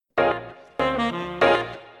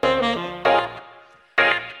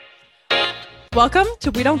Welcome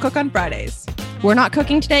to We Don't Cook on Fridays. We're not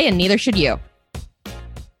cooking today, and neither should you.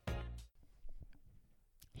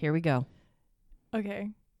 Here we go.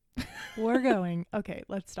 Okay. We're going. Okay,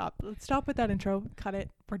 let's stop. Let's stop with that intro. Cut it.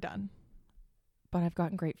 We're done. But I've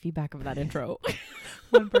gotten great feedback of that intro.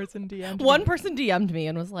 One person DM'd One me. person DM'd me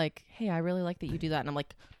and was like, hey, I really like that you do that. And I'm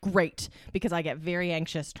like, great, because I get very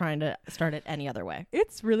anxious trying to start it any other way.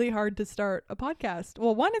 It's really hard to start a podcast.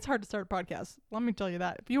 Well, one, it's hard to start a podcast. Let me tell you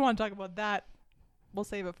that. If you want to talk about that, we'll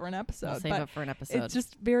save it for an episode. I'll save But it for an episode. it's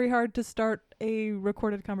just very hard to start a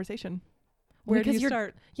recorded conversation. Where do Because you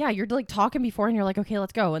start? Yeah, you're like talking before and you're like, okay,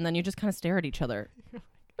 let's go. And then you just kind of stare at each other.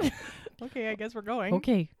 Okay, I guess we're going.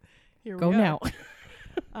 Okay, Here go we now.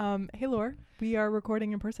 Hey, Laura, we are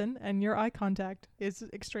recording in person, and your eye contact is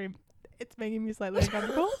extreme. It's making me slightly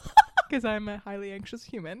uncomfortable because I'm a highly anxious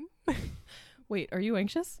human. Wait, are you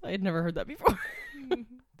anxious? I had never heard that before.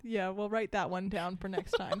 Yeah, we'll write that one down for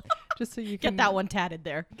next time, just so you can Get that one tatted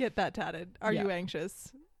there. Get that tatted. Are Yeah. you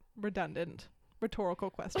anxious? Redundant, rhetorical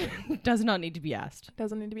question. Does not need to be asked.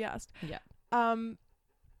 Doesn't need to be asked. Yeah. How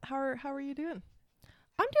are you doing?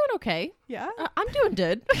 I'm doing okay. Yeah, I'm doing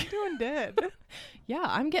good. doing good. Yeah,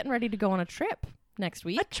 I'm getting ready to go on a trip next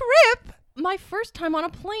week. A trip? My first time on a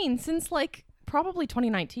plane since like probably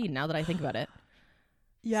 2019, now that I think about it.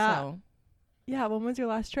 Yeah. So, Yeah. When was your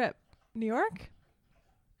last trip? New York?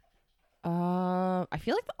 I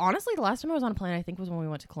feel like honestly the last time I was on a plane I think was when we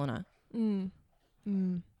went to Kelowna.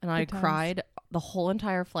 And I Good times. cried the whole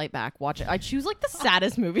entire flight back watching. I choose like the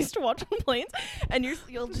saddest movies to watch on planes, and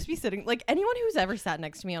you'll just be sitting like anyone who's ever sat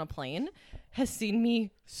next to me on a plane has seen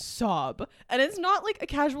me sob, and it's not like a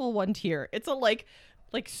casual one tear. It's a like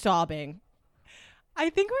sobbing. I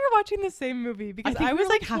think we were watching the same movie because I was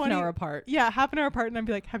like half 20 an hour apart. Yeah, half an hour apart, and I'd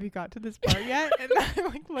be like, "Have you got to this part yet?" And I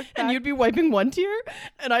like look back. And you'd be wiping one tear,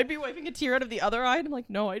 and I'd be wiping a tear out of the other eye. And I'm like,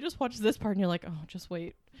 no, I just watched this part. And you're like, oh, just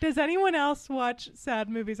wait. Does anyone else watch sad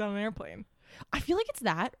movies on an airplane? I feel like it's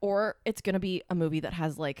that, or it's going to be a movie that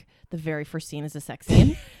has like the very first scene is a sex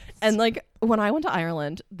scene. And like when I went to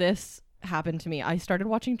Ireland, this happened to me. I started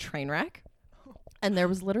watching Trainwreck, and there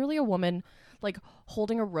was literally a woman like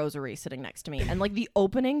holding a rosary sitting next to me. And like the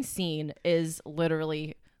opening scene is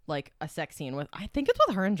literally like a sex scene with, I think it's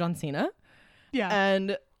with her and John Cena. Yeah.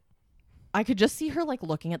 And I could just see her like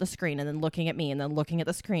looking at the screen and then looking at me and then looking at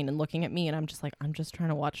the screen and looking at me. And I'm just like, I'm just trying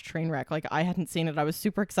to watch Trainwreck. Like I hadn't seen it. I was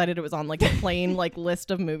super excited. It was on like the plain like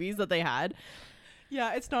list of movies that they had.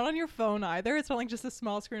 Yeah, it's not on your phone either. It's not like just a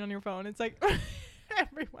small screen on your phone. It's like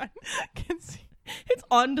everyone can see. It's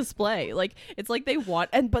on display. Like it's like they want,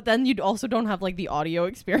 but then you also don't have like the audio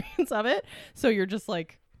experience of it. So you're just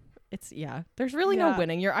like, there's really no Yeah.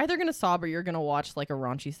 winning. You're either going to sob or you're going to watch like a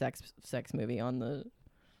raunchy sex movie on the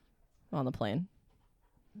plane.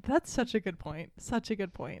 That's such a good point. Such a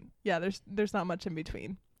good point. Yeah, there's not much in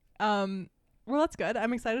between. Well, that's good.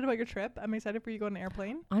 I'm excited about your trip. I'm excited for you to go on an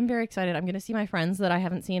airplane. I'm very excited. I'm going to see my friends that I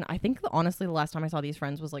haven't seen. I think honestly the last time I saw these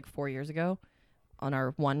friends was like 4 years ago on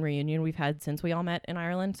our one reunion we've had since we all met in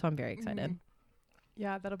Ireland. So I'm very excited. Mhm.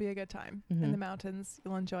 Yeah, that'll be a good time in Mhm. the mountains.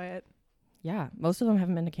 You'll enjoy it. Yeah. Most of them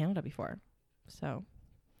haven't been to Canada before. So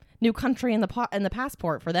new country in the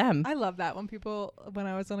passport for them. I love that when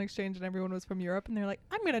I was on exchange and everyone was from Europe and they're like,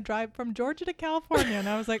 I'm going to drive from Georgia to California. And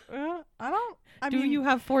I was like, Do you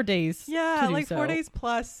have 4 days? Yeah, to do like so? 4 days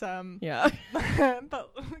plus. Yeah.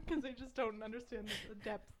 But because they just don't understand the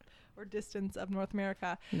depth or distance of North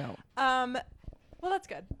America. No. Well, that's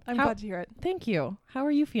good. I'm How- glad to hear it. Thank you. How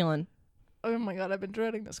are you feeling? Oh my God, I've been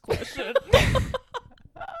dreading this question.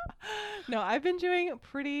 No, I've been doing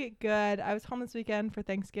pretty good. I was home this weekend for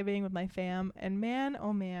Thanksgiving with my fam, and man,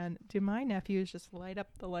 oh man, do my nephews just light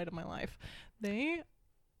up the light of my life. They,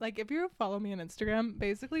 like, if you follow me on Instagram,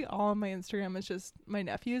 basically all of my Instagram is just my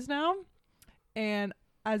nephews now. And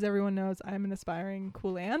as everyone knows, I'm an aspiring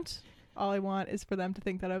cool aunt. All I want is for them to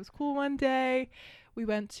think that I was cool one day. We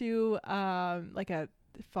went to like a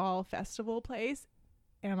fall festival place,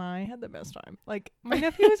 and I had the best time. Like, my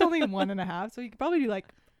nephew is only 1.5, so you could probably do like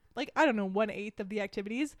I don't know, 1/8 of the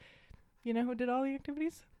activities. You know who did all the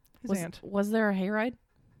activities? His aunt. Was there a hayride?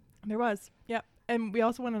 There was. Yep. And we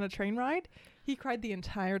also went on a train ride. He cried the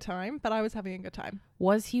entire time, but I was having a good time.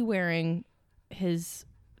 Was he wearing his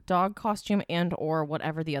dog costume and or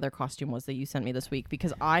whatever the other costume was that you sent me this week?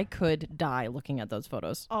 Because I could die looking at those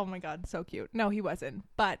photos. Oh my God, so cute. No, he wasn't.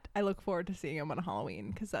 But I look forward to seeing him on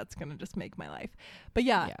Halloween because that's going to just make my life. But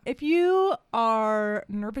yeah, if you are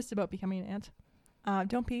nervous about becoming an aunt,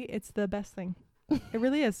 don't be. It's the best thing. It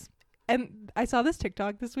really is. And I saw this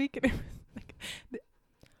TikTok this week. And it was like,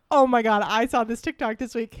 oh my God, I saw this TikTok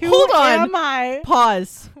this week. Who Hold on. am I?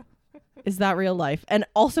 Pause. Is that real life? And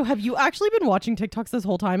also, have you actually been watching TikToks this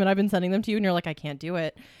whole time and I've been sending them to you and you're like, I can't do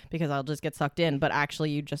it because I'll just get sucked in, but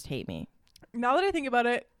actually you just hate me? Now that I think about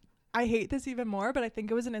it, I hate this even more, but I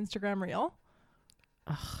think it was an Instagram reel.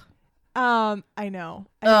 Ugh. I know.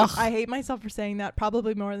 Ugh. I hate myself for saying that,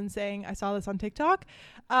 probably more than saying I saw this on TikTok.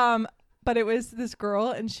 But it was this girl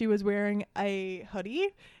and she was wearing a hoodie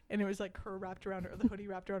and it was like her wrapped around her, the hoodie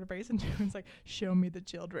wrapped around her face, and she was like, show me the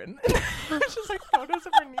children. It's just like photos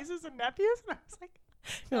of her nieces and nephews. And I was like,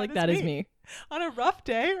 You're like, that is me. On a rough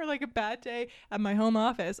day or like a bad day at my home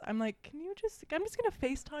office, I'm like, I'm just going to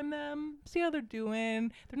FaceTime them, see how they're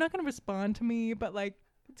doing. They're not going to respond to me, but like,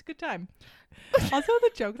 it's a good time. Also,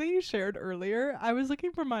 the joke that you shared earlier, I was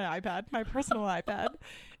looking for my iPad, my personal iPad,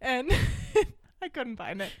 and I couldn't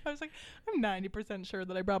find it. I was like, I'm 90% sure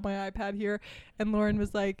that I brought my iPad here. And Lauren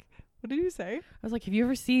was like, what did you say? I was like, have you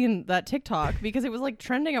ever seen that TikTok? Because it was like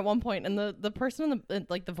trending at one point, and the person in the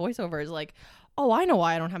like the voiceover is like, oh, I know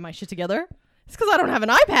why I don't have my shit together. It's because I don't have an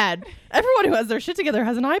iPad. Everyone who has their shit together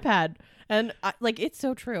has an iPad. And like, it's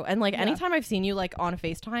so true. And like, anytime I've seen you like on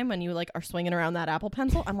FaceTime when you like are swinging around that Apple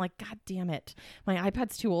Pencil, I'm like, God damn it. My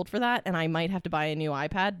iPad's too old for that. And I might have to buy a new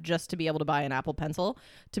iPad just to be able to buy an Apple Pencil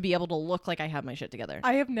to be able to look like I have my shit together.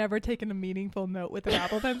 I have never taken a meaningful note with an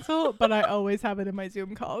Apple Pencil, but I always have it in my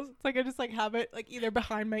Zoom calls. It's like I just like have it like either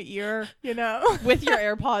behind my ear, you know, with your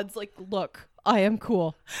AirPods. Like, look, I am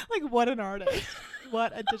cool. Like, what an artist.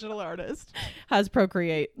 What a digital artist. Has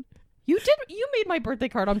Procreate. You made my birthday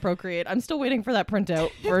card on Procreate. I'm still waiting for that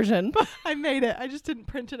printout version. I made it. I just didn't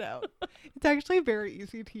print it out. It's actually very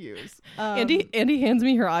easy to use. Andy hands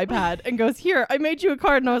me her iPad and goes, here, I made you a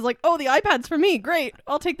card. And I was like, oh, the iPad's for me. Great.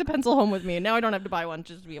 I'll take the pencil home with me. And now I don't have to buy one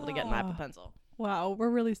just to be able to get an Apple Pencil. Wow. We're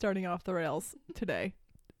really starting off the rails today.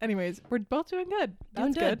 Anyways, we're both doing good.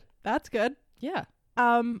 Doing good. That's good. Yeah.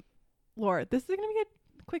 Laura, this is going to be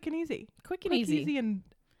quick and easy. Quick and easy and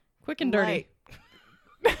quick and dirty.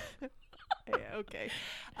 Yeah, okay.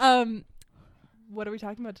 What are we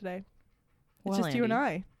talking about today? Well, it's just you and Andy,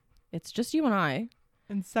 I. It's just you and I.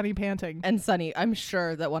 And Sunny panting. And Sunny, I'm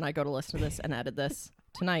sure that when I go to listen to this and edit this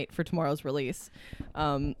tonight for tomorrow's release,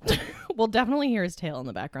 we'll definitely hear his tail in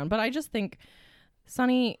the background. But I just think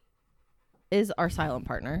Sunny is our silent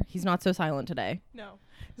partner. He's not so silent today. No.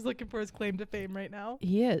 He's looking for his claim to fame right now.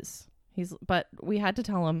 He is. But we had to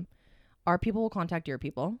tell him our people will contact your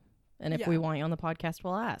people. And if we want you on the podcast,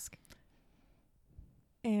 we'll ask.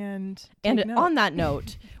 And on that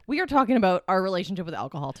note, we are talking about our relationship with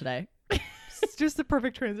alcohol today. It's just the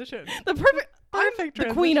perfect transition.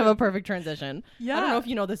 The queen of a perfect transition. Yeah. I don't know if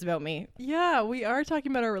you know this about me. Yeah, we are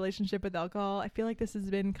talking about our relationship with alcohol. I feel like this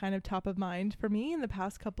has been kind of top of mind for me in the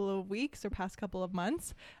past couple of weeks or past couple of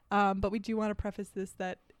months. But we do want to preface this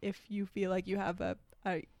that if you feel like you have a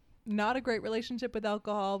not a great relationship with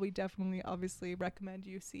alcohol, we definitely obviously recommend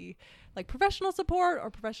you see like professional support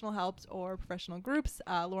or professional helps or professional groups.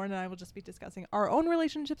 Lauren and I will just be discussing our own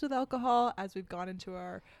relationships with alcohol as we've gone into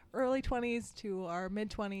our early 20s to our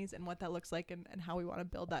mid 20s and what that looks like and how we want to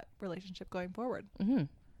build that relationship going forward. Mm-hmm.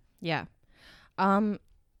 Yeah.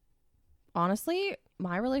 Honestly,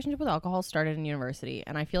 my relationship with alcohol started in university,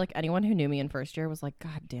 and I feel like anyone who knew me in first year was like,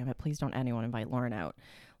 God damn it, please don't anyone invite Lauren out.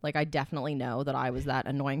 Like, I definitely know that I was that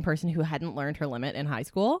annoying person who hadn't learned her limit in high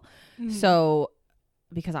school. Mm-hmm. So,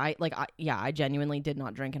 because I genuinely did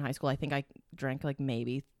not drink in high school. I think I drank like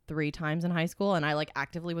maybe 3 times in high school. And I like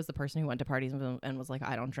actively was the person who went to parties and was like,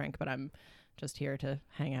 I don't drink, but I'm just here to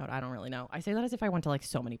hang out. I don't really know. I say that as if I went to like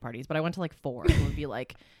so many parties, but I went to like 4 and would be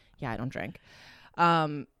like, yeah, I don't drink.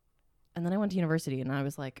 And then I went to university and I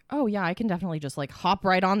was like, oh yeah, I can definitely just like hop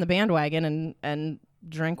right on the bandwagon and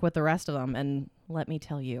drink with the rest of them. And let me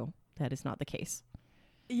tell you, that is not the case.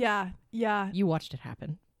 Yeah. You watched it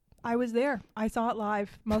happen. I was there. I saw it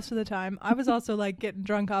live most of the time. I was also like getting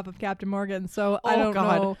drunk off of Captain Morgan. So I don't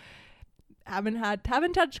know.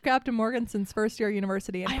 Haven't touched Captain Morgan since first year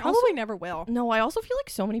university and probably never will. No, I also feel like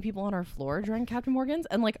so many people on our floor drank Captain Morgans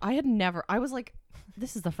and like I was like,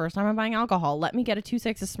 this is the first time I'm buying alcohol. Let me get a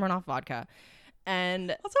 2.6 of Smirnoff vodka.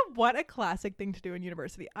 And also, what a classic thing to do in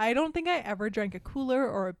university. I don't think I ever drank a cooler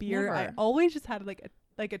or a beer. Never. I always just had like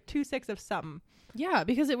a 2.6 of something. Yeah,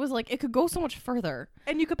 because it was like it could go so much further.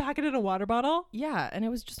 And you could pack it in a water bottle. Yeah, and it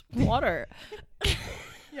was just water.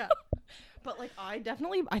 Yeah. But like I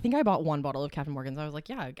think I bought 1 bottle of Captain Morgan's. I was like,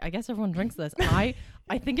 yeah, I guess everyone drinks this. And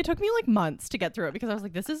I think it took me like months to get through it because I was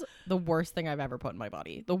like, this is the worst thing I've ever put in my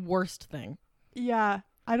body. The worst thing. Yeah.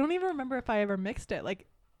 I don't even remember if I ever mixed it. Like,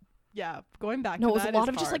 yeah, going back to that. No, it was a lot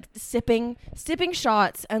of just like sipping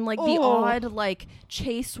shots and like the odd like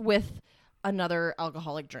chase with another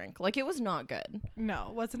alcoholic drink. Like it was not good. No,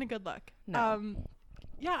 it wasn't a good look. No.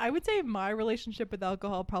 Yeah, I would say my relationship with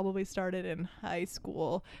alcohol probably started in high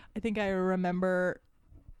school. I think I remember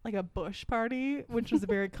like a bush party, which was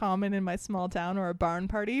very common in my small town, or a barn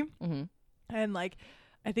party. Mm-hmm. And like,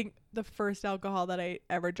 I think the first alcohol that I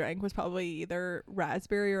ever drank was probably either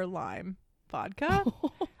raspberry or lime vodka.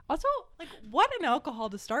 Also, like, what an alcohol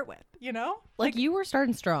to start with, you know? Like you were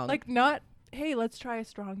starting strong. Like, not, hey, let's try a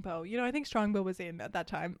Strongbow. You know, I think Strongbow was in at that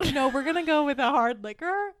time. No, we're going to go with a hard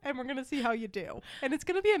liquor and we're going to see how you do. And it's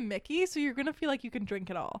going to be a Mickey, so you're going to feel like you can drink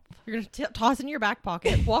it all. You're going to toss it in your back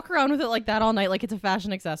pocket, walk around with it like that all night like it's a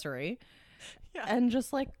fashion accessory. Yeah. And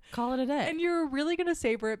just like call it a day. And you're really going to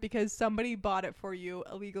savor it because somebody bought it for you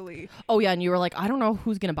illegally. Oh yeah, and you were like, I don't know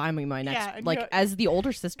who's going to buy me my next. Yeah, and like as the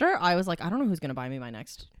older sister, I was like, I don't know who's going to buy me my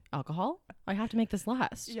next alcohol. I have to make this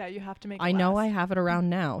last. Yeah, you have to make it I know last. I have it around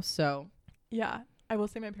now, so. Yeah. I will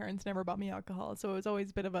say my parents never bought me alcohol, so it was always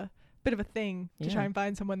a bit of a thing to Yeah. try and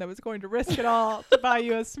find someone that was going to risk it all to buy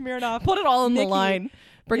you a Smirnoff. Put it all in Mickey. the line.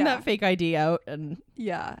 Bring Yeah. that fake ID out and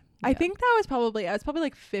Yeah. I Yeah. think I was probably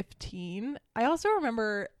like 15. I also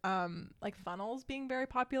remember like funnels being very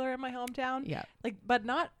popular in my hometown. yeah. Like, but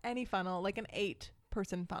not any funnel, like an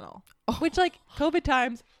 8-person funnel. Oh. Which, like, COVID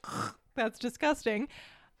times, that's disgusting.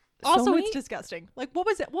 So Also, many- it's disgusting. Like, what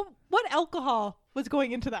was it? What alcohol was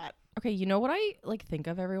going into that? Okay, you know what I like think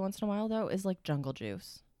of every once in a while though is like Jungle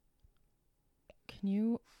Juice. Can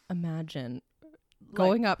you imagine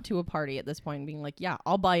going up to a party at this point and being like, "Yeah,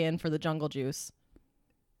 I'll buy in for the Jungle Juice."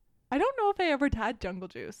 I don't know if I ever had Jungle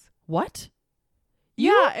Juice. What?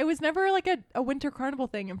 Yeah, it was never like a winter carnival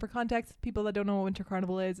thing. And for context, people that don't know what winter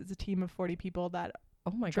carnival is, it's a team of 40 people that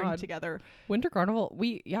Oh my drink god. together. Winter Carnival.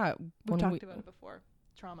 We've when talked about it before.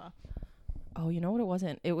 Trauma. Oh, you know what it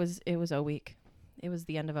wasn't? It was O week. It was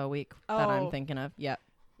the end of O week that I'm Oh. thinking of. Yeah.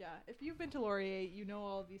 Yeah, if you've been to Laurier, you know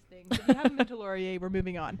all of these things. If you haven't been to Laurier, we're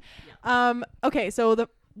moving on. Okay, so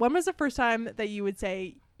when was the first time that you would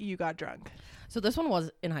say you got drunk? So this one was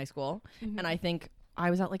in high school, and I think I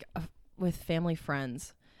was out like with family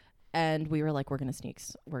friends, and we were like, we're gonna sneak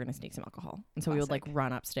some alcohol, and so we would like Classic.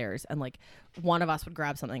 run upstairs, and like one of us would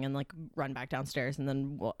grab something and like run back downstairs, and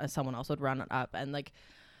then someone else would run up, and like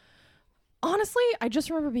honestly, I just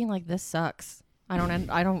remember being like, this sucks. I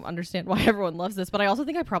don't understand why everyone loves this, but I also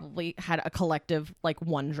think I probably had a collective like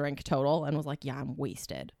one drink total and was like, yeah, I'm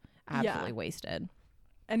wasted, absolutely wasted.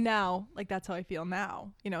 And now, like, that's how I feel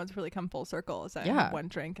now. You know, it's really come full circle. Is I have one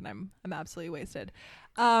drink and I'm absolutely wasted.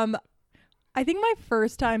 I think my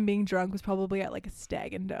first time being drunk was probably at like a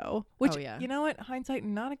Stag and Doe, which, you know what, hindsight,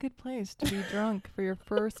 not a good place to be drunk for your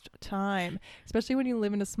first time, especially when you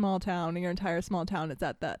live in a small town and your entire small town is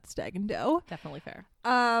at that Stag and Doe. Definitely fair.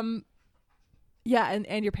 Yeah,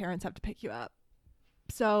 and your parents have to pick you up.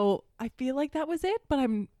 So I feel like that was it, but I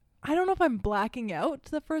don't know if I'm blacking out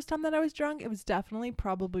the first time that I was drunk. It was definitely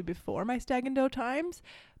probably before my Stag and Doe times,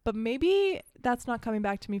 but maybe that's not coming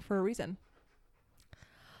back to me for a reason.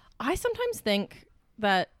 I sometimes think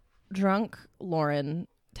that drunk Lauren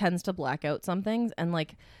tends to black out some things, and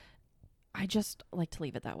like I just like to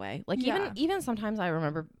leave it that way. Like even sometimes I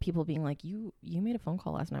remember people being like, you made a phone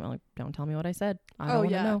call last night. I'm like, don't tell me what I said. I don't want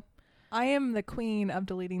to know. I am the queen of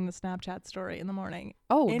deleting the Snapchat story in the morning.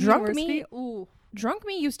 Oh, in drunk university, me. Ooh. Drunk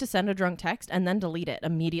me used to send a drunk text and then delete it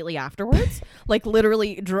immediately afterwards. Like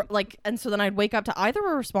literally and so then I'd wake up to either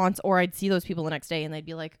a response or I'd see those people the next day and they'd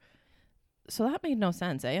be like, so that made no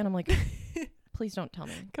sense, eh? And I'm like, please don't tell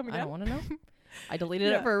me. I don't want to know. I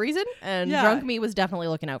deleted it for a reason, and drunk me was definitely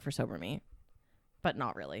looking out for sober me, but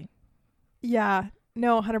not really. Yeah,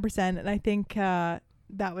 no, 100%. And I think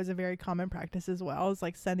that was a very common practice as well. Is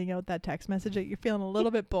like sending out that text message that you're feeling a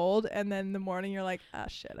little bit bold, and then in the morning you're like, ah,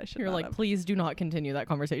 shit, I should. You're like, please do not continue that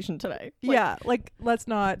conversation today. Like, let's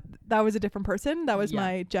not. That was a different person. That was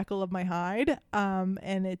my Jekyll of my Hyde.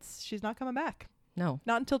 And she's not coming back. No,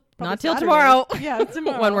 not until tomorrow. Yeah,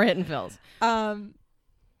 tomorrow when we're hitting fills.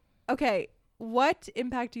 Okay, what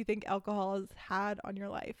impact do you think alcohol has had on your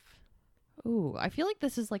life? Ooh, I feel like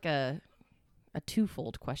this is like a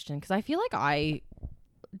twofold question, because I feel like I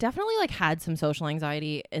definitely like had some social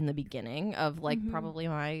anxiety in the beginning of like probably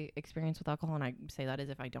my experience with alcohol, and I say that as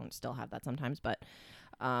if I don't still have that sometimes, but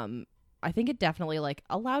I think it definitely like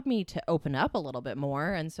allowed me to open up a little bit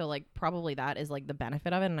more, and so like probably that is like the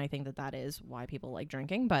benefit of it, and I think that is why people like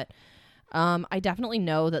drinking. But I definitely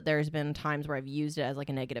know that there's been times where I've used it as like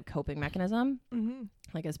a negative coping mechanism,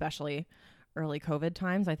 like especially early COVID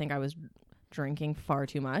times. I think I was drinking far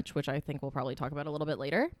too much, which I think we'll probably talk about a little bit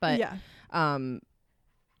later, but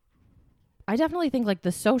I definitely think like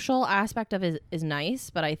the social aspect of it is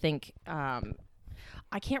nice, but I think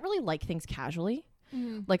I can't really like things casually.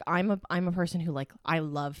 Like I'm a person who like I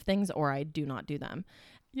love things or I do not do them.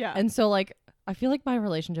 Yeah. And so like I feel like my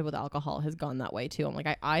relationship with alcohol has gone that way too. I'm like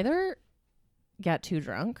I either get too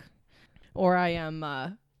drunk or I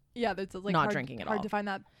am yeah, that's like not hard, drinking at hard all. to find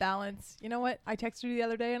that balance. You know what? I texted you the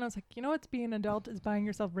other day and I was like, you know what's being an adult is buying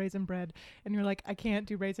yourself raisin bread. And you're like, I can't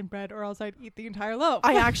do raisin bread or else I'd eat the entire loaf.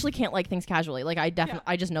 I actually can't like things casually. Like I definitely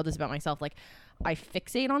I just know this about myself. Like I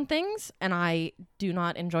fixate on things and I do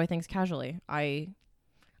not enjoy things casually. I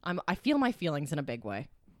feel my feelings in a big way.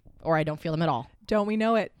 Or I don't feel them at all. Don't we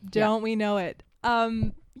know it? Don't we know it?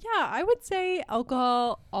 Yeah, I would say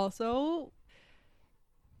alcohol also.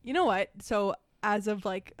 You know what? So as of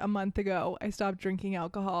like a month ago, I stopped drinking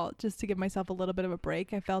alcohol just to give myself a little bit of a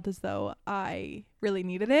break. I felt as though I really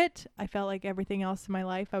needed it. I felt like everything else in my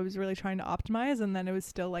life I was really trying to optimize, and then it was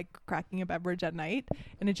still like cracking a beverage at night,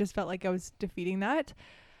 and it just felt like I was defeating that.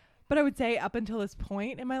 But I would say up until this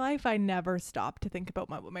point in my life, I never stopped to think about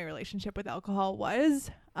what my relationship with alcohol was.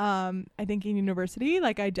 I think in university,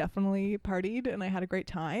 like I definitely partied and I had a great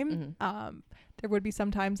time. There would be some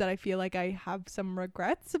times that I feel like I have some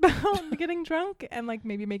regrets about getting drunk and like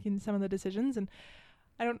maybe making some of the decisions. And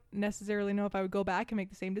I don't necessarily know if I would go back and make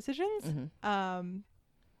the same decisions. And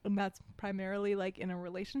that's primarily like in a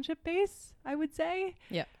relationship base, I would say.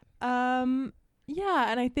 Yeah. Yeah.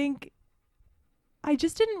 And I think I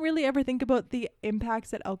just didn't really ever think about the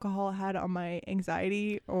impacts that alcohol had on my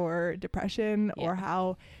anxiety or depression or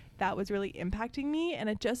how that was really impacting me. And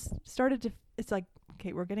it just started to, it's like,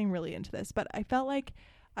 okay, we're getting really into this, but I felt like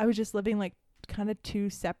I was just living like kind of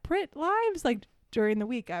two separate lives. Like during the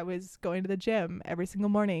week, I was going to the gym every single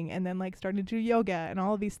morning and then like starting to do yoga and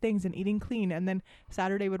all of these things and eating clean. And then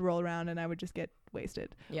Saturday would roll around and I would just get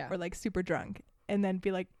wasted or like super drunk and then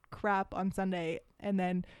be like crap on Sunday and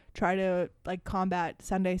then try to like combat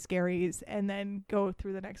Sunday scaries and then go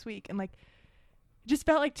through the next week. And like, it just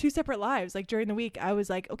felt like two separate lives. Like during the week, I was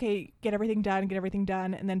like, okay, get everything done.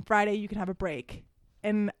 And then Friday you can have a break.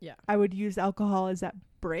 And I would use alcohol as that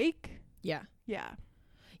break. Yeah.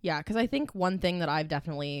 Because I think one thing that I've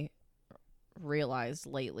definitely realized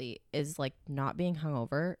lately is like not being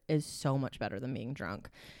hungover is so much better than being drunk,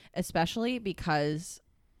 especially because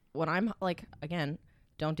when I'm like, again,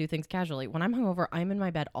 don't do things casually. When I'm hungover, I'm in my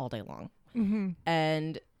bed all day long.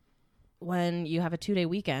 And when you have a 2-day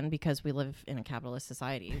weekend, because we live in a capitalist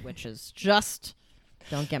society, which is just,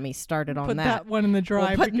 don't get me started on Put that. that one in the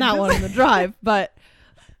drive. Putting that one in the drive. But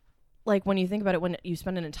like when you think about it, when you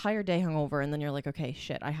spend an entire day hungover and then you're like, okay,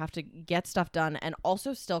 shit, I have to get stuff done and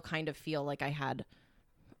also still kind of feel like I had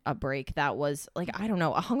a break that was like, I don't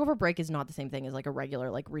know, a hungover break is not the same thing as like a regular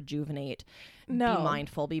like rejuvenate, be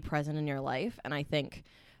mindful, be present in your life. And I think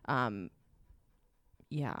I'm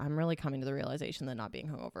really coming to the realization that not being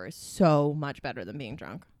hungover is so much better than being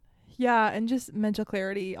drunk. Yeah, and just mental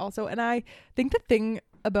clarity also. And I think the thing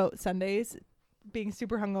about Sundays being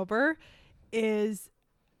super hungover is,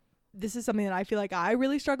 this is something that I feel like I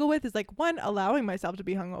really struggle with, is like, one, allowing myself to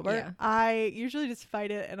be hungover. Yeah. I usually just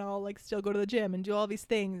fight it and I'll like still go to the gym and do all these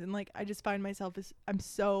things. And like, I just find myself I'm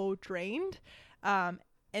so drained.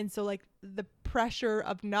 And so like the pressure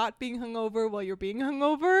of not being hungover while you're being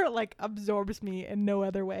hungover, like absorbs me in no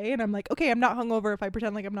other way. And I'm like, okay, I'm not hungover if I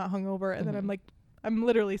pretend like I'm not hungover. And then I'm like, I'm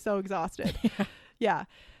literally so exhausted. Yeah.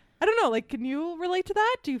 I don't know. Like, can you relate to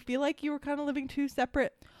that? Do you feel like you were kind of living two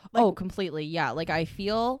separate? Like, oh, completely. Yeah. Like I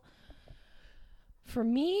feel, for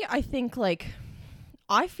me, I feel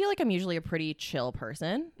like I'm usually a pretty chill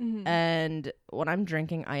person. And when I'm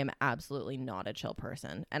drinking, I am absolutely not a chill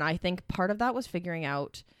person. And I think part of that was figuring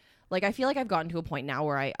out, like, I feel like I've gotten to a point now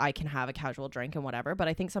where I can have a casual drink and whatever, but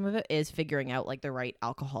I think some of it is figuring out like the right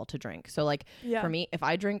alcohol to drink. So like for me, if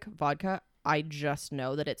I drink vodka, I just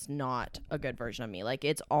know that it's not a good version of me. Like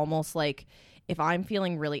it's almost like if I'm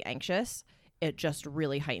feeling really anxious, it just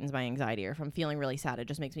really heightens my anxiety. Or if I'm feeling really sad, it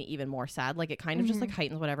just makes me even more sad. Like it kind of just like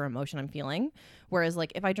heightens whatever emotion I'm feeling. Whereas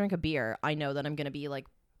like if I drink a beer, I know that I'm going to be like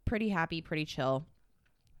pretty happy, pretty chill.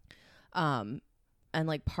 And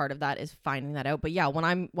like part of that is finding that out. But yeah, when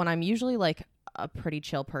I'm usually like a pretty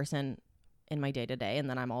chill person in my day to day, and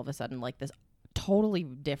then I'm all of a sudden like this totally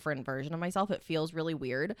different version of myself, it feels really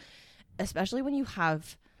weird, especially when you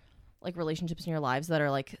have like relationships in your lives that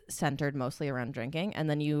are like centered mostly around drinking. And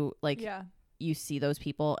then you like, you see those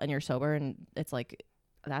people and you're sober and it's like,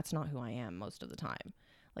 that's not who I am most of the time.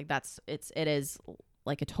 Like it is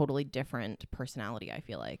like a totally different personality, I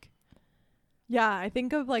feel like. Yeah, I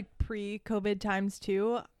think of like pre-COVID times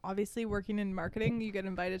too. Obviously working in marketing, you get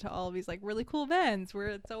invited to all of these like really cool events where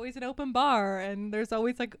it's always an open bar and there's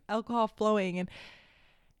always like alcohol flowing. And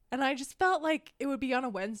And I just felt like it would be on a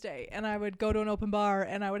Wednesday and I would go to an open bar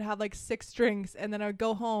and I would have like 6 drinks and then I would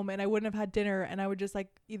go home and I wouldn't have had dinner and I would just like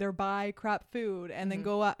either buy crap food and then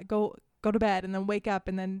go to bed and then wake up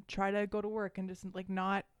and then try to go to work and just like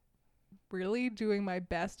not really doing my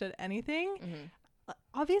best at anything.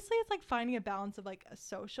 Obviously it's like finding a balance of like a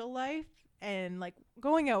social life and like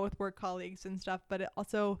going out with work colleagues and stuff, but it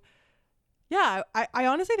also, yeah, I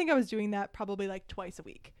honestly think I was doing that probably like twice a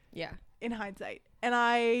week. Yeah. In hindsight. And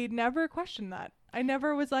I never questioned that. I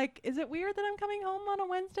never was like, is it weird that I'm coming home on a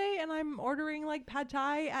Wednesday and I'm ordering like pad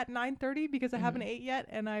thai at 9:30 because I haven't ate yet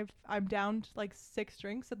and I'm down to like 6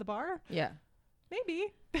 drinks at the bar? Yeah.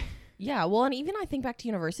 Maybe. Yeah. Well, and even I think back to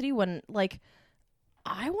university when like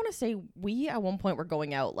I want to say we at one point were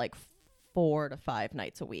going out like 4 to 5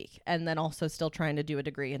 nights a week and then also still trying to do a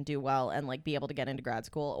degree and do well and like be able to get into grad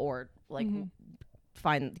school or like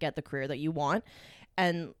get the career that you want.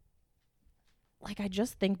 And like, I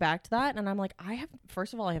just think back to that and I'm like,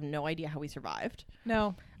 first of all, I have no idea how we survived.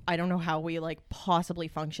 No. I don't know how we like possibly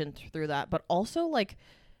functioned through that, but also like,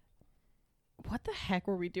 what the heck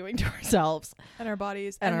were we doing to ourselves and our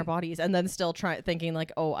bodies and then still thinking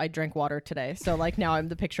like, oh, I drank water today. So like now I'm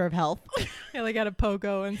the picture of health. I like got a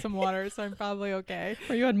Pogo and some water, so I'm probably okay.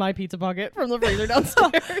 Or you had my pizza pocket from the freezer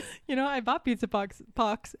downstairs. You know, I bought pizza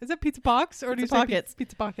pox. Is it pizza pox or pizza pockets?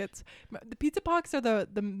 Pizza pockets. The pizza pox are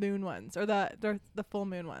the moon ones or the full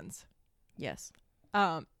moon ones. Yes.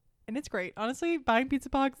 And it's great. Honestly, buying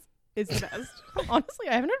pizza pox is the best. Honestly,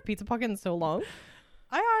 I haven't had a pizza pocket in so long.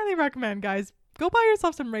 I highly recommend, guys. Go buy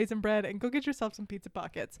yourself some raisin bread and go get yourself some pizza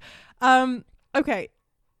pockets. Okay,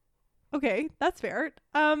 that's fair.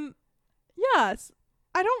 Yes,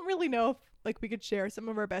 I don't really know if like we could share some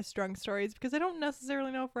of our best drunk stories because I don't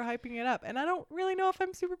necessarily know if we're hyping it up, and I don't really know if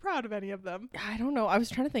I'm super proud of any of them. I don't know. I was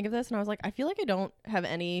trying to think of this, and I was like, I feel like I don't have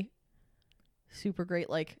any super great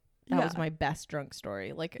like that was my best drunk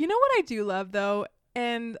story. Like, you know what I do love though,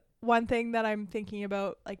 and one thing that I'm thinking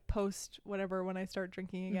about like post whatever when I start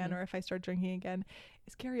drinking again or if I start drinking again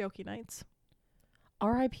is karaoke nights.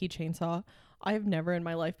 R.I.P. Chainsaw. I have never in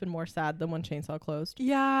my life been more sad than when Chainsaw closed.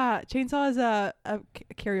 Yeah, Chainsaw is a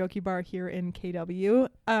karaoke bar here in KW.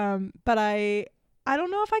 But I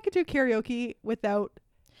don't know if I could do karaoke without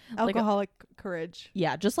alcoholic courage.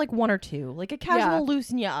 Yeah, just like 1 or 2, like a casual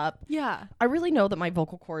loosen you up. Yeah, I really know that my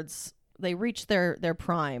vocal cords, they reach their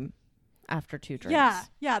prime after 2 drinks.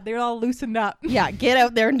 Yeah, they're all loosened up. Yeah, get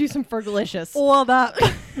out there and do some Fergalicious. Oiled up.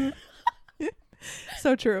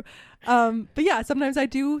 So true. But yeah, sometimes I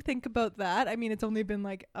do think about that. I mean, it's only been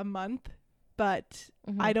like a month, but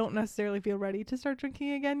I don't necessarily feel ready to start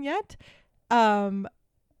drinking again yet.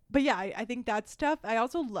 But yeah, I think that stuff. I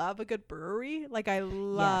also love a good brewery. Like I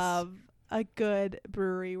love a good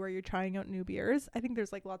brewery where you're trying out new beers. I think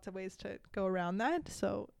there's like lots of ways to go around that.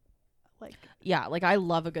 So like, yeah, like I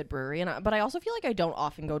love a good brewery, but I also feel like I don't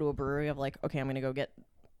often go to a brewery of like, okay, I'm gonna go get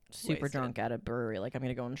super drunk at a brewery. Like I'm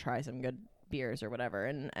gonna go and try some good beers or whatever,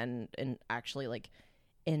 and actually like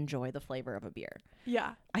enjoy the flavor of a beer.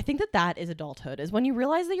 Yeah, I think that is adulthood, is when you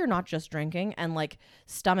realize that you're not just drinking and like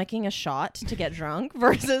stomaching a shot to get drunk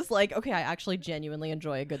versus like, okay, I actually genuinely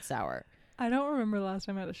enjoy a good sour. I don't remember the last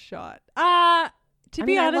time I had a shot. To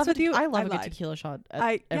be honest with you, I love a good tequila shot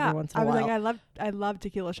every once in a while. I love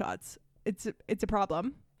tequila shots. It's a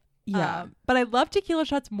problem. Yeah. But I love tequila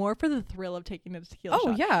shots more for the thrill of taking a tequila shot.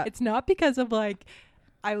 Oh, yeah. It's not because of like,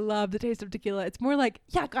 I love the taste of tequila. It's more like,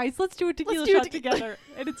 yeah, guys, let's do a tequila shot together.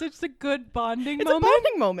 And it's just a good bonding moment. It's a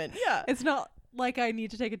bonding moment. Yeah. It's not like I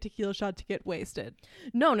need to take a tequila shot to get wasted.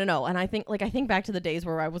 No. And I think back to the days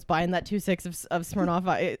where I was buying that 2.6 of Smirnoff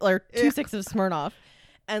or 2.6 of Smirnoff.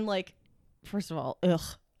 And like, first of all,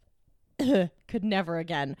 could never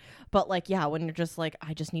again. But like, yeah, when you're just like,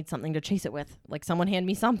 I just need something to chase it with, like someone hand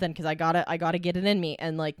me something because I gotta get it in me,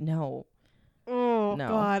 and like, no.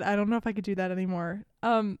 God, I don't know if I could do that anymore.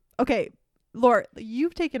 Okay, Laura,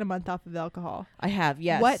 you've taken a month off of alcohol. I have,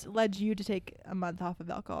 yes. What led you to take a month off of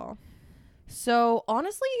alcohol? So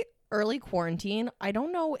honestly, early quarantine, I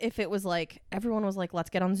don't know if it was like everyone was like, let's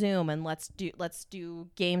get on Zoom and let's do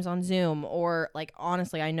games on Zoom, or like,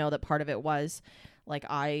 honestly, I know that part of it was like,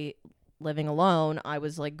 living alone, I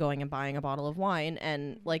was like going and buying a bottle of wine,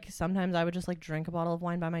 and like sometimes I would just like drink a bottle of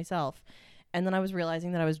wine by myself, and then I was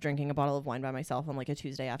realizing that I was drinking a bottle of wine by myself on like a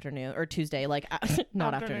Tuesday afternoon, or Tuesday like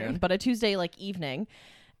not afternoon, but a Tuesday like evening,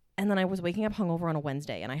 and then I was waking up hungover on a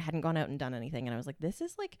Wednesday, and I hadn't gone out and done anything, and I was like, this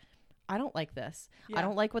is like, I don't like this. Yeah. I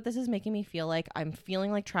don't like what this is making me feel like. I'm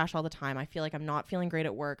feeling like trash all the time. I feel like I'm not feeling great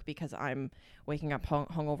at work because I'm waking up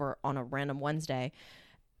hungover on a random Wednesday.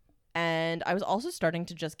 And I was also starting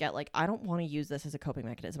to just get like, I don't want to use this as a coping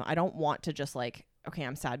mechanism. I don't want to just like, okay,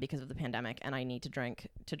 I'm sad because of the pandemic and I need to drink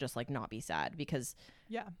to just like not be sad because,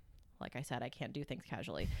 Yeah. like I said, I can't do things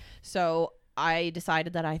casually. So I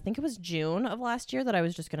decided that I think it was June of last year that I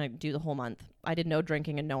was just going to do the whole month. I did no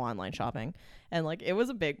drinking and no online shopping. And like, it was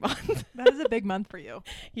a big month. That is a big month for you.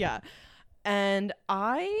 Yeah. And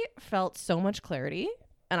I felt so much clarity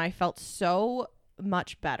and I felt so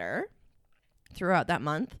much better throughout that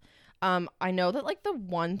month. I know that like the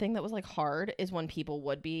one thing that was like hard is when people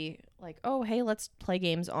would be like, oh, hey, let's play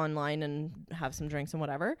games online and have some drinks and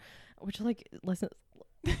whatever, which like, listen,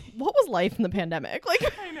 what was life in the pandemic? Like,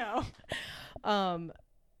 I know.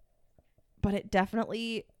 But it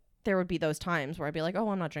definitely, there would be those times where I'd be like, oh,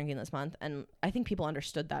 I'm not drinking this month. And I think people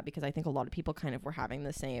understood that because I think a lot of people kind of were having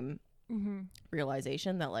the same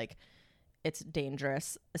realization that like, it's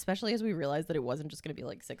dangerous, especially as we realized that it wasn't just going to be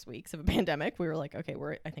like 6 weeks of a pandemic. We were like, okay,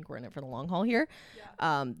 I think we're in it for the long haul here.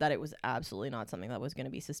 Yeah. That it was absolutely not something that was going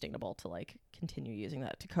to be sustainable to like continue using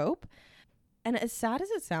that to cope. And as sad as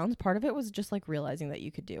it sounds, part of it was just like realizing that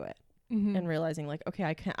you could do it and realizing like, okay,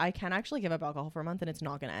 I can actually give up alcohol for a month and it's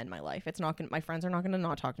not going to end my life. It's not going to, my friends are not going to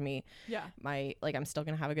not talk to me. Yeah. I'm still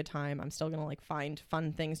going to have a good time. I'm still going to like find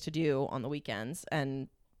fun things to do on the weekends and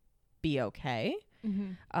be okay.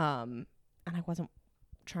 And I wasn't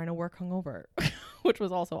trying to work hungover, which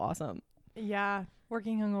was also awesome. Yeah.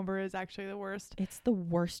 Working hungover is actually the worst. It's the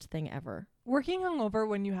worst thing ever. Working hungover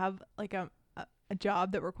when you have like a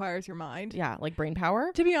job that requires your mind. Yeah. Like brain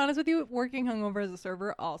power. To be honest with you, working hungover as a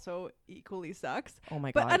server also equally sucks. Oh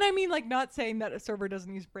my God. And I mean like not saying that a server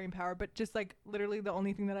doesn't use brain power, but just like literally the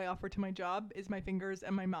only thing that I offer to my job is my fingers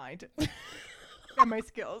and my mind and my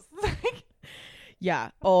skills. Yeah.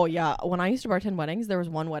 Oh yeah. When I used to bartend weddings, there was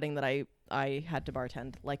one wedding that I had to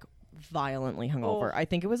bartend like violently hungover. I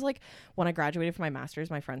think it was like when I graduated from my master's,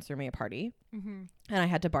 my friends threw me a party and I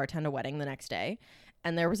had to bartend a wedding the next day.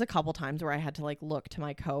 And there was a couple times where I had to like look to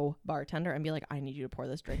my co-bartender and be like, I need you to pour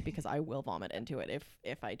this drink because I will vomit into it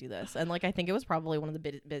if I do this. And like, I think it was probably one of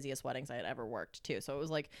the busiest weddings I had ever worked too. So it was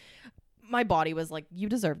like, my body was like, you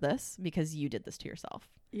deserve this because you did this to yourself.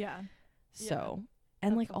 Yeah. So, yeah.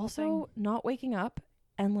 And like also not waking up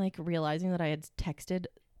and like realizing that I had texted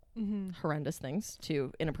horrendous things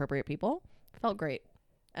to inappropriate people felt great.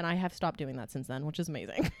 And I have stopped doing that since then, which is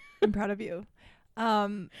amazing. I'm proud of you.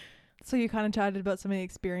 So you kind of chatted about some of the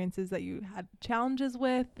experiences that you had challenges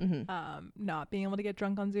with, not being able to get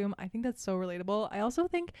drunk on Zoom. I think that's so relatable. I also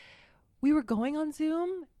think we were going on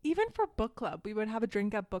Zoom, even for book club. We would have a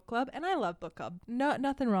drink at book club, and I love book club. No,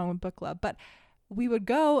 nothing wrong with book club, but we would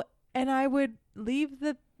go and I would leave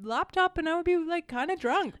the laptop and I would be like kind of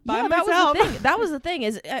drunk by myself. That was the thing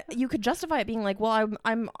is you could justify it being like, well,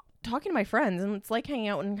 I'm talking to my friends and it's like hanging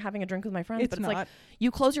out and having a drink with my friends. But it's like you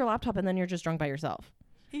close your laptop and then you're just drunk by yourself.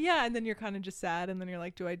 Yeah, and then you're kind of just sad, and then you're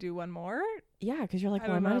like, do I do one more? Yeah, because you're like,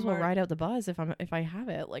 well, I might as well ride out the buzz if I have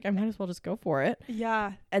it. Like, I might as well just go for it.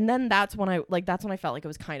 Yeah. And then that's when I felt like it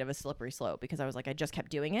was kind of a slippery slope because I was like, I just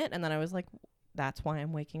kept doing it, and then I was like, that's why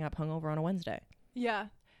I'm waking up hungover on a Wednesday. Yeah.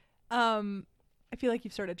 I feel like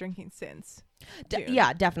you've started drinking since.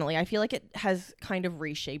 Yeah, definitely. I feel like it has kind of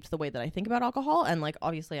reshaped the way that I think about alcohol, and like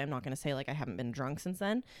obviously, I'm not going to say like I haven't been drunk since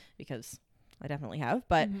then because I definitely have,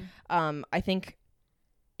 but I think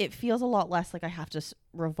it feels a lot less like I have to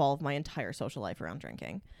revolve my entire social life around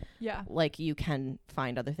drinking. Yeah. Like you can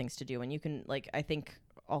find other things to do and you can like, I think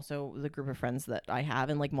also the group of friends that I have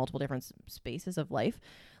in like multiple different spaces of life,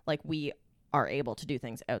 like we are able to do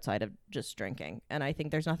things outside of just drinking. And I think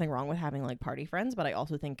there's nothing wrong with having like party friends, but I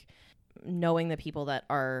also think knowing the people that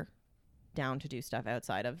are down to do stuff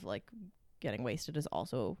outside of like getting wasted is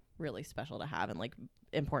also really special to have and like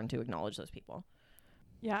important to acknowledge those people.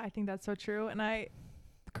 Yeah, I think that's so true. And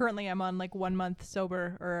currently I'm on like 1 month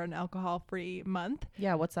sober or an alcohol free month.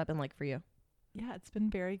 Yeah. What's that been like for you? Yeah, it's been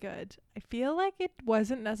very good. I feel like it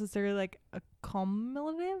wasn't necessarily like a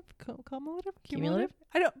cumulative.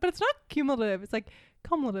 I don't, but it's not cumulative. It's like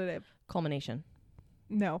cumulative. Culmination.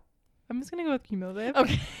 No, I'm just going to go with cumulative.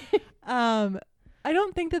 Okay. I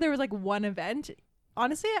don't think that there was like one event.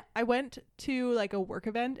 Honestly, I went to like a work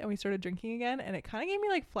event and we started drinking again and it kind of gave me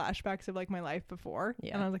like flashbacks of like my life before.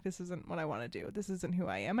 Yeah. And I was like, this isn't what I want to do. This isn't who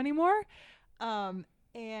I am anymore.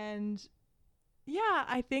 And yeah,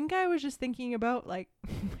 I think I was just thinking about like,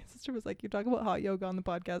 my sister was like, you talk about hot yoga on the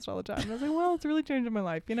podcast all the time. And I was like, well, it's really changing my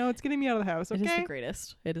life. You know, it's getting me out of the house. Okay? It is the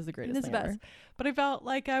greatest. It is the greatest thing ever. But I felt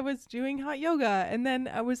like I was doing hot yoga and then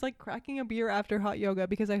I was like cracking a beer after hot yoga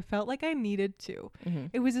because I felt like I needed to.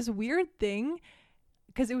 It was this weird thing.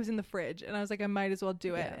 because it was in the fridge, and I was like, I might as well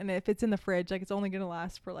do it. Yeah. And if it's in the fridge, like, it's only gonna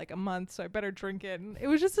last for like a month, so I better drink it. And it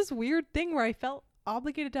was just this weird thing where I felt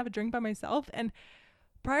obligated to have a drink by myself. And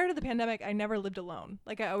prior to the pandemic, I never lived alone.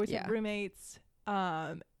 Like, I always had roommates,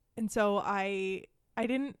 and so I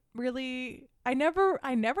didn't really, I never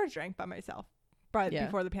drank by myself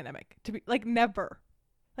before the pandemic, to be like, never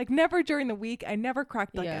during the week. I never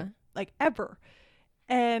cracked like ever.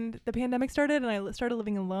 And the pandemic started, and I started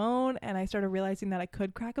living alone, and I started realizing that I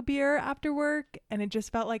could crack a beer after work, and it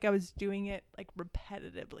just felt like I was doing it like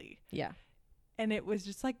repetitively. Yeah. And it was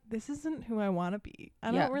just like, this isn't who I want to be.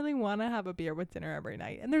 I don't really want to have a beer with dinner every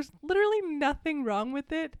night. And there's literally nothing wrong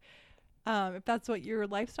with it. If that's what your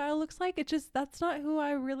lifestyle looks like, that's not who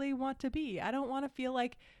I really want to be. I don't want to feel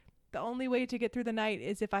like the only way to get through the night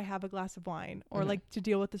is if I have a glass of wine, or like to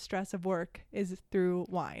deal with the stress of work is through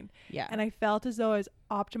wine. Yeah. And I felt as though I was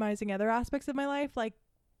optimizing other aspects of my life, like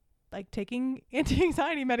taking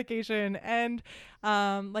anti-anxiety medication, and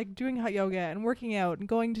like doing hot yoga and working out and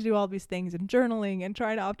going to do all these things and journaling and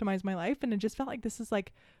trying to optimize my life. And it just felt like, this is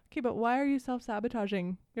like, okay, but why are you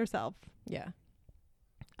self-sabotaging yourself? Yeah.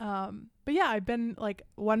 But yeah, I've been like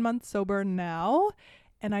 1 month sober now,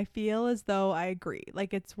 and I feel as though I agree.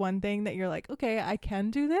 Like, it's one thing that you're like, okay, I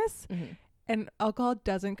can do this, and alcohol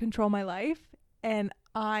doesn't control my life, and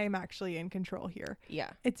I'm actually in control here.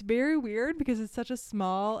 Yeah. It's very weird because it's such a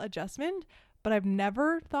small adjustment, but I've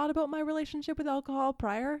never thought about my relationship with alcohol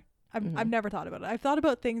prior. I've never thought about it. I've thought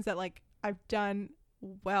about things that like I've done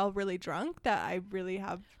while really drunk that I really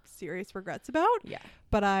have serious regrets about. Yeah.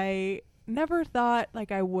 But I never thought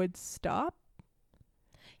like I would stop.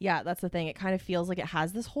 Yeah, that's the thing. It kind of feels like it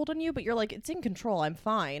has this hold on you, but you're like, it's in control. I'm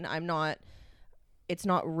fine. It's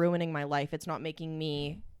not ruining my life. It's not making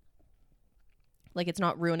me, like, it's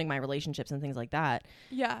not ruining my relationships and things like that.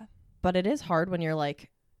 Yeah. But it is hard when you're like,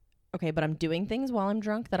 okay, but I'm doing things while I'm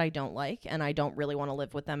drunk that I don't like, and I don't really want to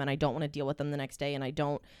live with them, and I don't want to deal with them the next day, and I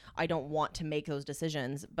don't want to make those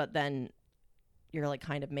decisions, but then you're like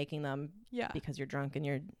kind of making them because you're drunk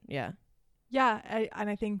and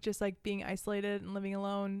I think just like being isolated and living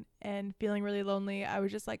alone and feeling really lonely, I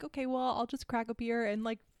was just like, okay, well, I'll just crack a beer and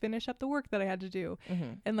like finish up the work that I had to do.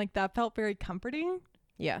 And like that felt very comforting.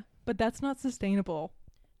 Yeah. But that's not sustainable.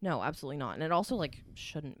 No, absolutely not. And it also like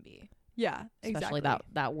shouldn't be. Yeah, especially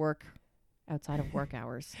that work outside of work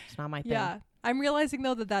hours. It's not my thing. Yeah. I'm realizing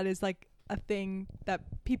though that is like a thing that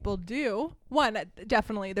people do. One,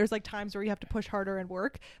 definitely there's like times where you have to push harder and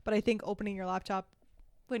work, but I think opening your laptop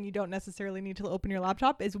when you don't necessarily need to open your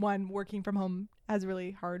laptop is one. Working from home has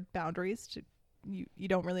really hard boundaries to you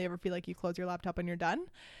don't really ever feel like you close your laptop and you're done.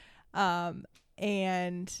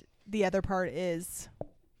 And the other part is,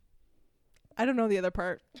 I don't know the other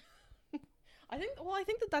part. I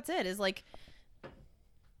think that's it, is like,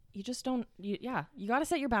 you just don't, you got to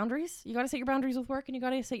set your boundaries. You got to set your boundaries with work, and you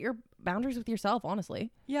got to set your boundaries with yourself,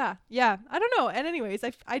 honestly. Yeah. I don't know. And anyways,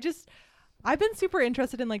 I've been super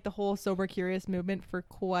interested in like the whole sober curious movement for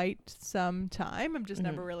quite some time. I'm just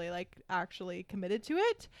never really like actually committed to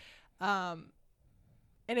it. And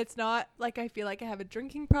it's not like I feel like I have a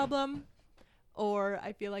drinking problem or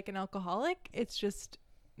I feel like an alcoholic. It's just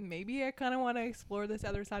maybe I kind of want to explore this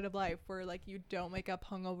other side of life where like you don't wake up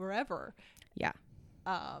hungover ever. Yeah.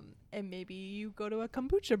 And maybe you go to a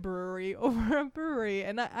kombucha brewery over a brewery.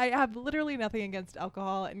 And I have literally nothing against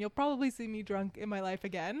alcohol, and you'll probably see me drunk in my life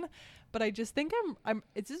again. But I just think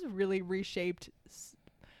it's just really reshaped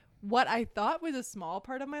what I thought was a small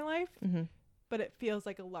part of my life, but it feels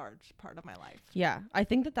like a large part of my life. Yeah. I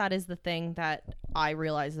think that is the thing that I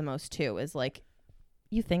realize the most too, is like,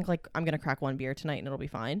 you think like, I'm going to crack one beer tonight and it'll be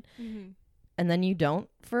fine. And then you don't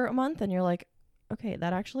for a month, and you're like, okay,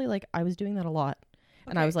 that actually, like, I was doing that a lot.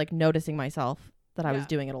 And I was like noticing myself that I was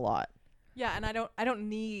doing it a lot. Yeah. And I don't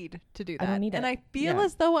need to do that. I don't need it. And I feel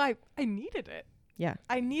as though I needed it. Yeah.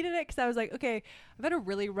 I needed it because I was like, okay, I've had a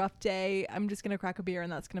really rough day. I'm just going to crack a beer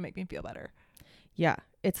and that's going to make me feel better. Yeah.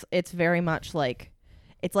 It's very much like,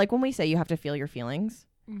 it's like when we say you have to feel your feelings,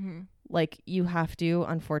 like you have to,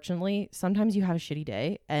 unfortunately, sometimes you have a shitty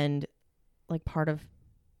day, and like part of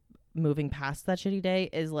moving past that shitty day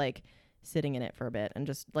is like sitting in it for a bit and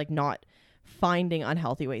just like not finding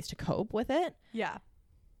unhealthy ways to cope with it. Yeah.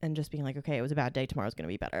 And just being like, okay, it was a bad day. Tomorrow's going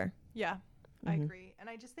to be better. Yeah, I agree. And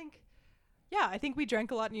I just think, I think we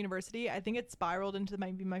drank a lot in university. I think it spiraled into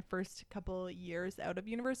maybe my first couple years out of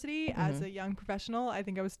university as a young professional. I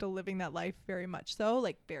think I was still living that life very much so,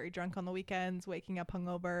 like very drunk on the weekends, waking up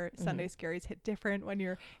hungover. Sunday scaries hit different when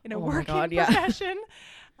you're in a working profession.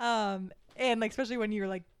 And like, especially when you're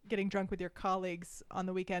like getting drunk with your colleagues on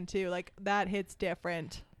the weekend too, like that hits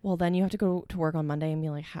different. well, then you have to go to work on Monday and be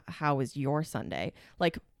like, how is your Sunday?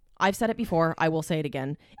 Like, I've said it before. I will say it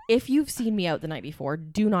again. If you've seen me out the night before,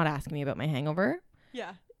 do not ask me about my hangover.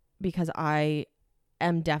 Yeah. Because I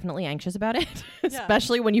am definitely anxious about it,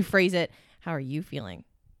 especially when you phrase it, how are you feeling?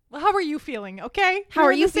 Well, how are you feeling? Okay. How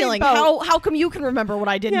are you feeling? How come you can remember what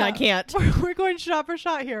I did and I can't? We're going shot for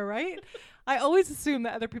shot here, right? I always assume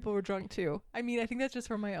that other people were drunk too. I mean, I think that's just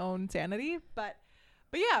for my own sanity. But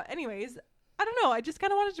yeah, anyways, I don't know. I just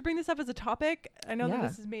kind of wanted to bring this up as a topic. I know that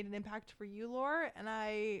this has made an impact for you, Laura, and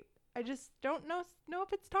I just don't know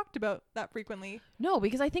if it's talked about that frequently. No,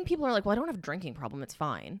 because I think people are like, well, I don't have a drinking problem. It's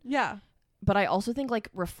fine. Yeah. But I also think like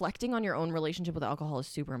reflecting on your own relationship with alcohol is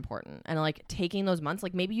super important. And like taking those months,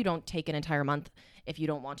 like maybe you don't take an entire month if you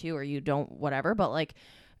don't want to or you don't whatever, but like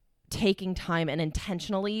taking time and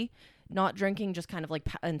intentionally not drinking, just kind of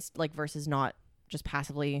like versus not just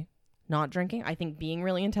passively not drinking. I think being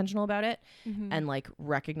really intentional about it and like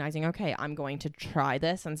recognizing, okay, I'm going to try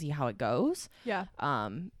this and see how it goes. Yeah.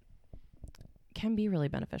 Can be really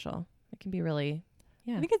beneficial. It can be really,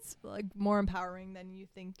 I think it's like more empowering than you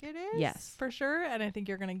think it is. Yes, for sure. And I think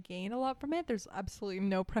you're going to gain a lot from it. There's absolutely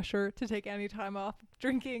no pressure to take any time off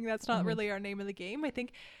drinking. That's not really our name of the game. I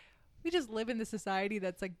think we just live in this society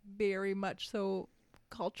that's like very much so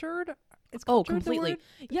cultured. It's cultured, completely.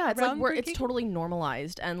 Yeah, it's like it's totally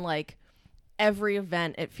normalized, and like every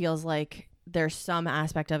event, it feels like there's some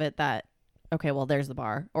aspect of it that, okay, well, there's the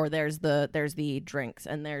bar, or there's the drinks,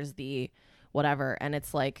 and there's the whatever, and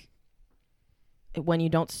it's like when you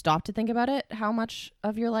don't stop to think about it, how much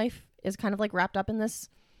of your life is kind of like wrapped up in this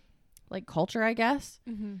like culture, I guess.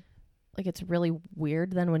 Like it's really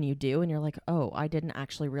weird then when you do, and you're like, oh, I didn't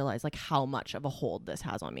actually realize like how much of a hold this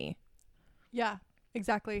has on me. Yeah.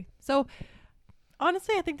 Exactly. So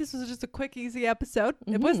honestly, I think this was just a quick, easy episode.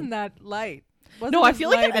 It wasn't that light. No, I feel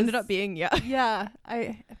like it ended up being, Yeah.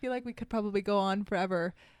 I feel like we could probably go on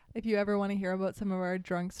forever. If you ever want to hear about some of our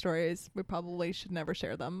drunk stories, we probably should never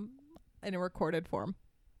share them in a recorded form.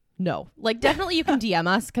 No, like definitely you can DM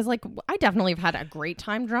us, because like I definitely have had a great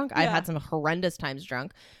time drunk. I've had some horrendous times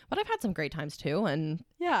drunk, but I've had some great times too. And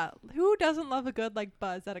yeah, who doesn't love a good like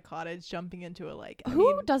buzz at a cottage, jumping into a lake?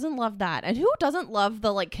 Who doesn't love that? And who doesn't love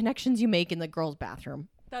the like connections you make in the girls' bathroom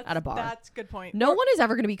at a bar? That's a good point. No one is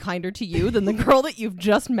ever going to be kinder to you than the girl that you've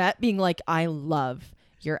just met being like, I love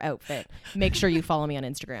your outfit. Make sure you follow me on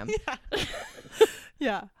Instagram.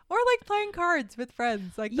 Yeah. Or like playing cards with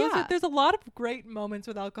friends. Like there's a lot of great moments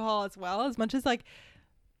with alcohol as well, as much as like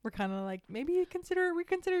we're kind of like maybe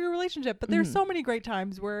reconsider your relationship, but there's so many great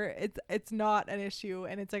times where it's not an issue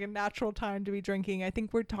and it's like a natural time to be drinking. I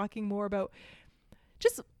think we're talking more about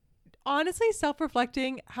just honestly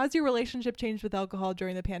self-reflecting. How's your relationship changed with alcohol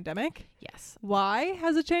during the pandemic? Yes. Why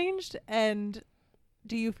has it changed? And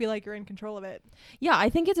do you feel like you're in control of it? Yeah, I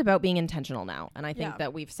think it's about being intentional now. And I think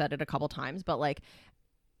that we've said it a couple times, but like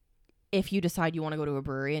if you decide you want to go to a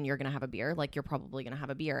brewery and you're going to have a beer, like you're probably going to have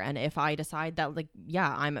a beer. And if I decide that like,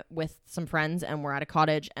 yeah, I'm with some friends and we're at a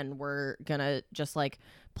cottage and we're going to just like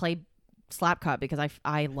play slap cup, because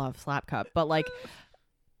I love slap cup, but like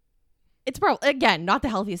it's probably, again, not the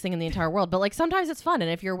healthiest thing in the entire world, but like sometimes it's fun.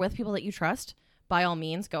 And if you're with people that you trust, by all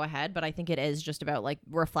means, go ahead. But I think it is just about like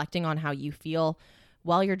reflecting on how you feel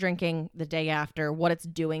while you're drinking, the day after, what it's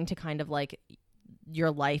doing to kind of like your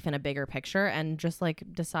life in a bigger picture, and just like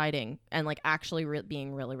deciding and like actually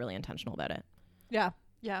being really, really intentional about it. Yeah.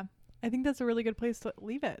 I think that's a really good place to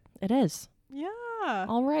leave it. It is. Yeah.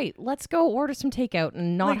 All right. Let's go order some takeout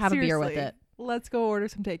and not have a beer with it. Let's go order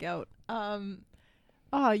some takeout.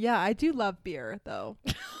 Oh yeah, I do love beer though.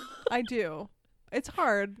 I do. It's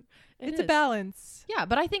hard. It's a balance. Yeah,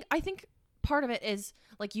 but I think part of it is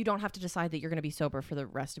like you don't have to decide that you're going to be sober for the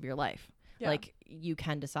rest of your life. Yeah. Like you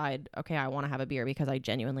can decide, okay, I want to have a beer because I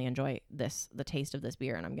genuinely enjoy the taste of this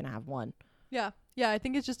beer, and I'm going to have one. Yeah. I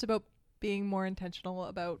think it's just about being more intentional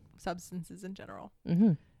about substances in general.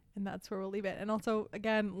 Mm-hmm. And that's where we'll leave it. And also,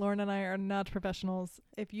 again, Lauren and I are not professionals.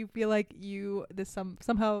 If you feel like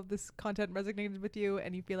somehow this content resonated with you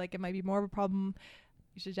and you feel like it might be more of a problem,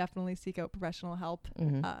 you should definitely seek out professional help.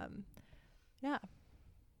 Mm-hmm. Yeah.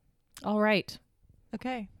 All right.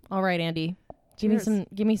 Okay. All right, Andy. Give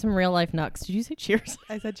me some real life nucks. Did you say cheers?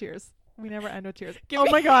 I said cheers. We never end with cheers.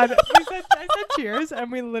 My God. I said cheers,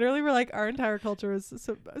 and we literally were like, our entire culture is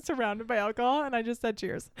surrounded by alcohol, and I just said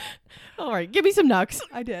cheers. All right. Give me some nucks.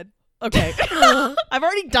 I did. Okay. I've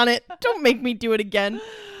already done it. Don't make me do it again.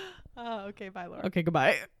 Okay. Bye, Laura. Okay.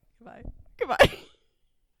 Goodbye. Goodbye. Goodbye.